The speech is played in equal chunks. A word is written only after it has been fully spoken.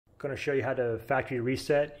going to show you how to factory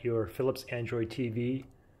reset your Philips Android TV.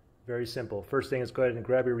 Very simple. First thing is go ahead and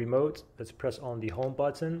grab your remote. Let's press on the home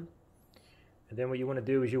button. And then what you want to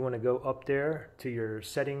do is you want to go up there to your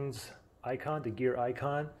settings icon, the gear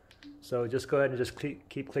icon. So just go ahead and just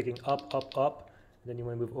keep clicking up, up, up. And then you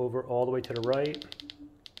want to move over all the way to the right.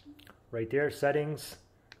 Right there, settings.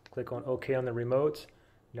 Click on OK on the remote.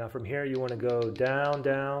 Now from here you want to go down,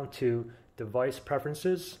 down to device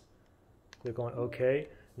preferences. Click on OK.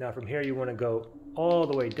 Now from here you want to go all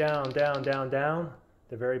the way down, down, down, down.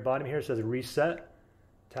 The very bottom here says reset.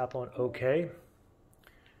 Tap on OK.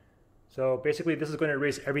 So basically this is going to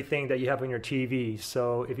erase everything that you have on your TV.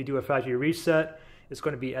 So if you do a factory reset, it's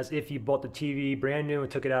going to be as if you bought the TV brand new and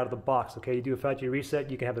took it out of the box. Okay, you do a factory reset,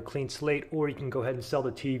 you can have a clean slate, or you can go ahead and sell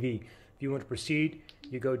the TV. If you want to proceed,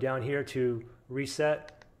 you go down here to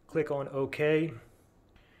reset, click on OK,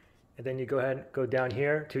 and then you go ahead and go down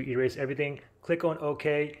here to erase everything, click on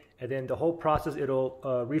OK, and then the whole process, it'll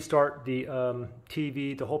restart the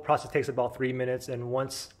TV. The whole process takes about 3 minutes, and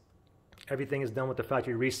once everything is done with the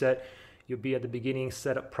factory reset, you'll be at the beginning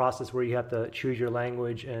setup process where you have to choose your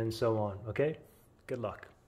language and so on. Okay, good luck.